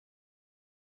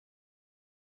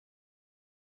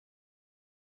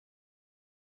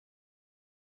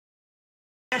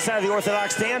Outside of the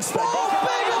orthodox stance.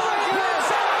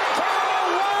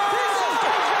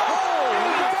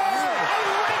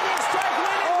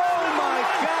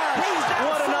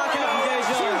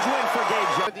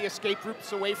 The escape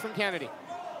routes away from Kennedy.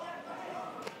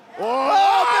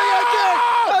 Oh, big kick!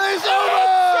 And it's over!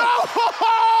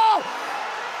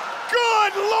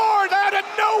 Good Lord, out of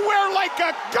nowhere like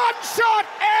a gunshot,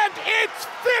 and it's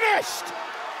finished!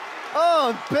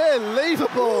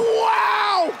 Unbelievable!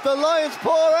 Wow! The Lions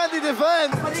pour and the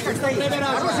defense.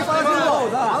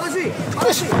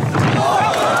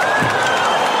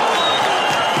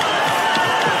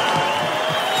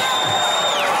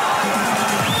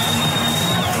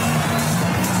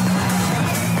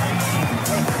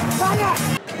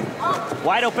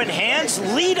 Wide open hands,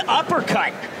 lead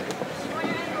uppercut.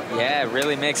 Yeah,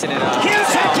 really mixing it up. Huge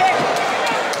head kick.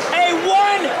 A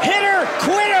one-hitter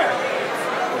quitter.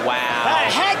 Wow. A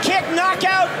head kick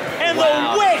knockout and the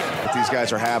win. What these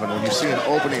guys are having, when you see an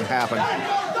opening happen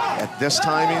at this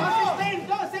timing, I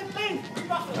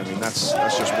mean, that's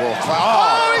just world class.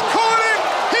 Oh, he caught it!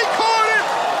 He caught it!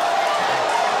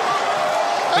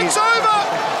 It's over!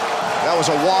 That was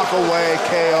a walk-away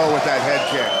KO with that head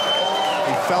kick.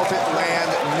 He felt it land,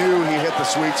 knew he hit the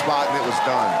sweet spot, and it was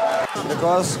done.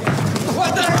 Because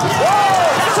What the? Whoa!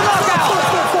 That's a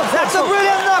knockout! That's a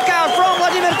brilliant knockout from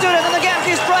Vladimir Turin, and again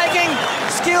his striking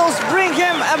skills bring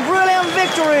him a brilliant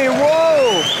victory.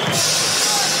 Whoa!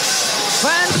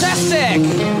 Fantastic!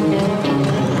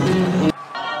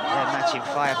 They're matching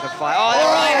fire for fire. Oh, the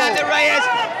right-hand to Reyes.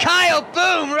 Kyle,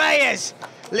 boom, Reyes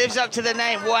lives up to the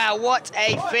name. Wow, what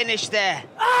a finish there.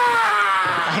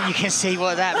 And you can see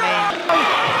what that means.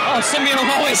 Oh, Simeon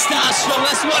always starts strong.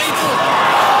 That's what he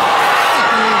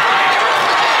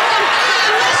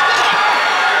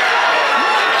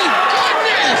My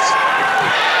goodness!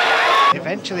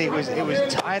 Eventually, it was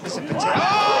tiredness and fatigue. Oh,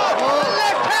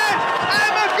 left hand!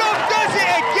 Amagov does it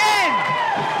again!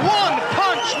 One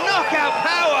punch knockout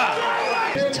power!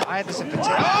 Tiredness and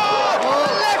fatigue. Oh,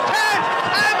 left hand!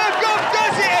 Amagov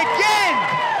does it again!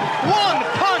 One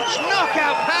punch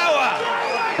knockout power!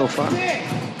 so far.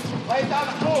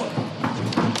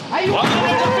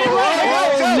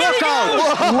 knockout!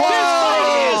 This fight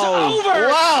is over!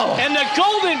 Wow! And the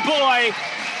Golden Boy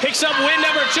picks up win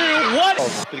number 2.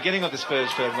 What? Beginning of this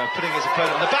first round, by putting his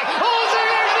opponent on the back. Oh, there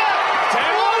he is!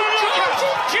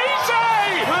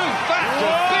 Move back a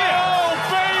bit! Oh,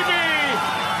 baby!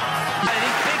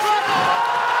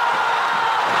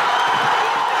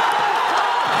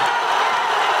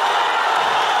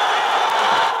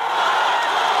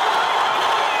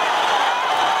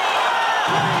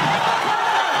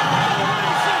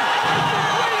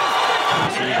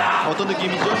 어떤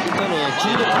느낌이죠? 일단은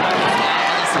길게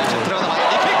맞았어요. 지금 들어가다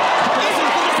맞았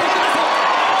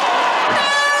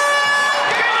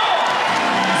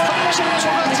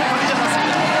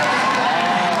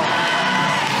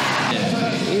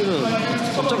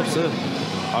깜짝없어요.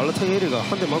 알라타이에리가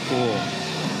한 대 맞고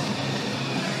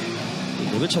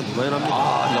레벨차 누가 해납니까?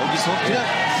 여기서 그냥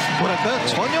뭐랄까요?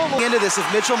 전혀 Into this, if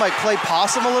Mitchell might play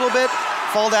possum a little bit,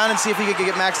 fall down and see if he could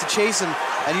get Max to chase and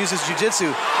use his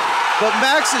jiu-jitsu. But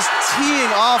Max is teeing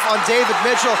off on David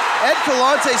Mitchell. Ed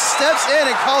Calante steps in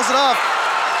and calls it off.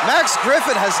 Max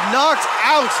Griffin has knocked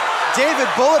out David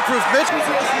Bulletproof Mitchell.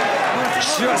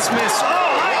 Just missed.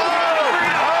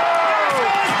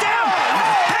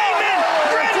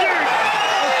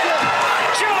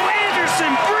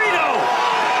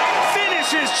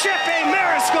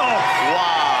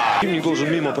 Не должен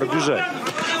мимо пробежать.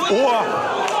 О!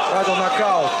 Это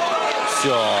нокаут.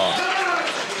 Все.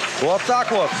 Вот так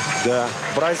вот. Да.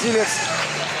 Бразилец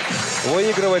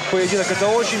выигрывает поединок. Это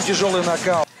очень тяжелый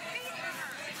нокаут.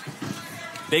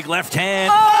 Big left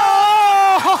hand.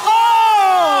 Oh!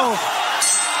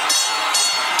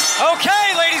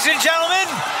 Okay, ladies and gentlemen,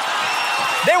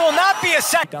 there will not be a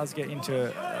second. Does get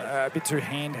into a bit too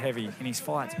hand heavy in his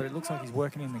fights, but it looks like he's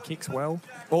working in the kicks well.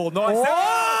 Oh, nice.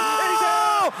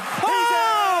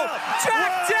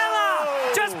 Jack Della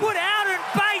just put Aaron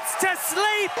Bates to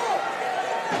sleep.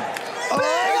 Oh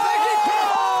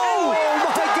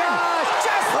my gosh!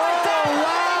 Just like that!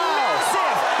 Wow!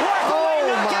 Oh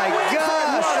my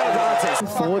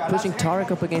gosh! Forward, pushing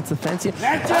Tarek up against the fence here. Oh my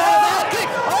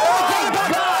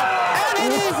God!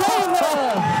 And it is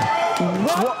over!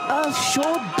 What a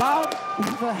short bout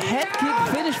with a head kick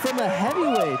finish from a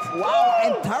heavyweight. Wow,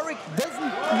 and Tarek doesn't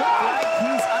look like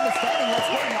he's understanding what's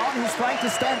going on. He's trying to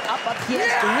stand up, but he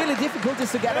has really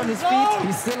difficulties to get on his feet.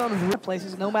 He's still on his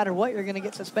places. No matter what, you're going to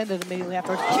get suspended immediately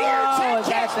afterwards. Oh,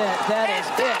 that's it. That is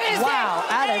it. Wow,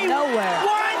 out of nowhere.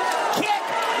 One kick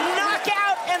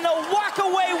knockout and the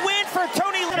walk-away win for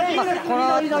Tony.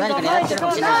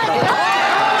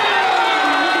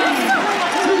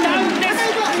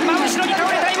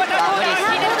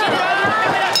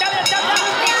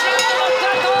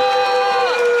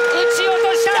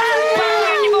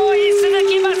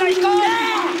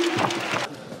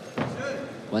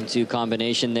 1-2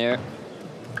 combination there.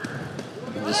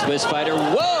 The Swiss fighter,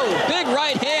 whoa, big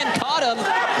right hand caught him.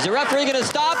 Is the referee gonna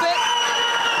stop it?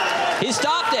 He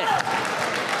stopped it.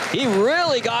 He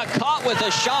really got caught with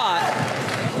a shot.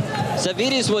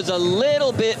 Savvidis was a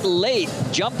little bit late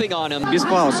jumping on him. Без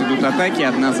пауз идут атаки,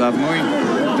 одна за одной.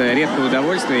 Это редкое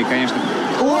удовольствие и, конечно...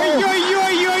 Ой-ой-ой-ой-ой!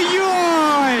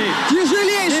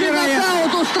 Тяжелейший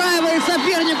нокаут устраивает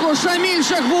сопернику Шамиль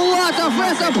Шахбулатов.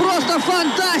 Это просто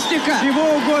фантастика!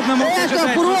 Чего угодно мог Это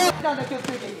просто...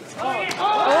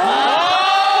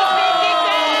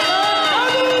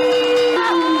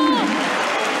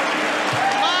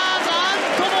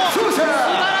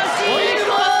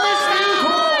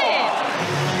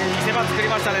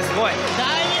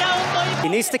 He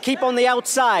needs to keep on the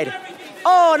outside.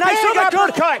 Oh, nice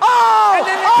uppercut! Oh, and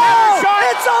then the counter shot.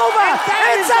 It's over!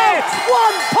 It's out!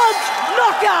 One punch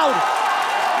knockout!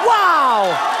 Wow!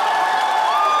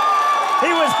 He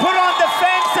was put on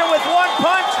defense, and with one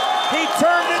punch, he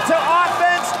turned it to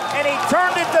offense, and he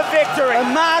turned it to victory. A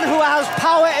man who has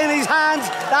power in his hands,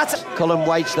 that's... Cullum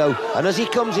waits, though, and as he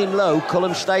comes in low,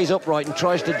 Cullum stays upright and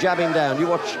tries to jab him down. You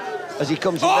watch as he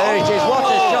comes in. There it is. What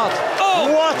a shot!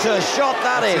 What a shot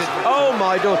that is! Oh,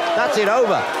 my God. That's it,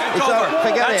 over. It's over.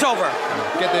 Forget it. That's over.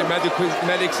 Get the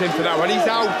medics in for that one. He's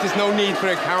out. There's no need for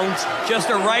a count.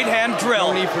 Just a right-hand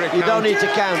drill. No need for a count. You don't need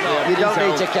to count. No, you don't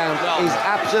need out. to count. He's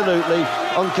absolutely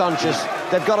unconscious.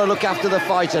 They've got to look after the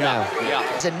fighter now. Yeah.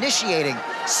 It's initiating.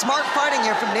 Smart fighting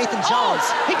here from Nathan Jones.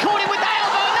 He caught him with the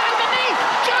elbow. Now the knee.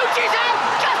 Jones is out.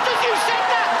 Just as you said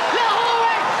that.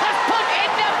 Lahore has put in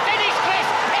the finish kiss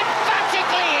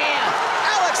emphatically here.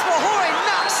 Alex Lahore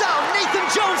knocks out Nathan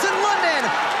Jones in London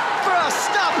for a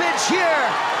stoppage here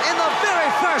in the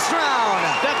very first round.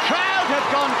 The crowd have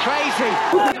gone crazy.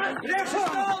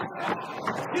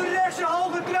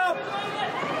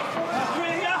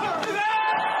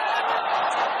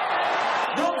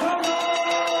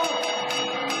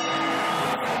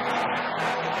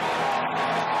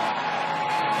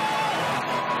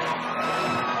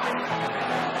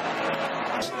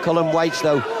 Cullum waits,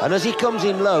 though, and as he comes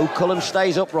in low, Cullum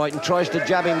stays upright and tries to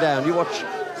jab him down. You watch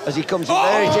as he comes in.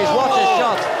 There it is. What a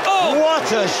shot!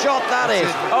 What a shot that is!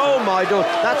 Oh, my God.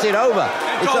 That's it, over.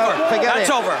 It's over. Forget it. That's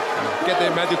over. Get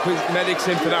the medics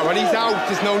in for that one. He's out.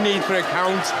 There's no need for a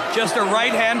count. Just a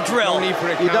right-hand drill. No need for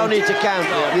a count. You don't need to count.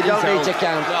 You don't need to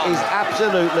count. No. He's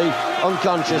absolutely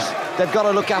unconscious. They've got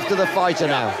to look after the fighter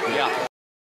now.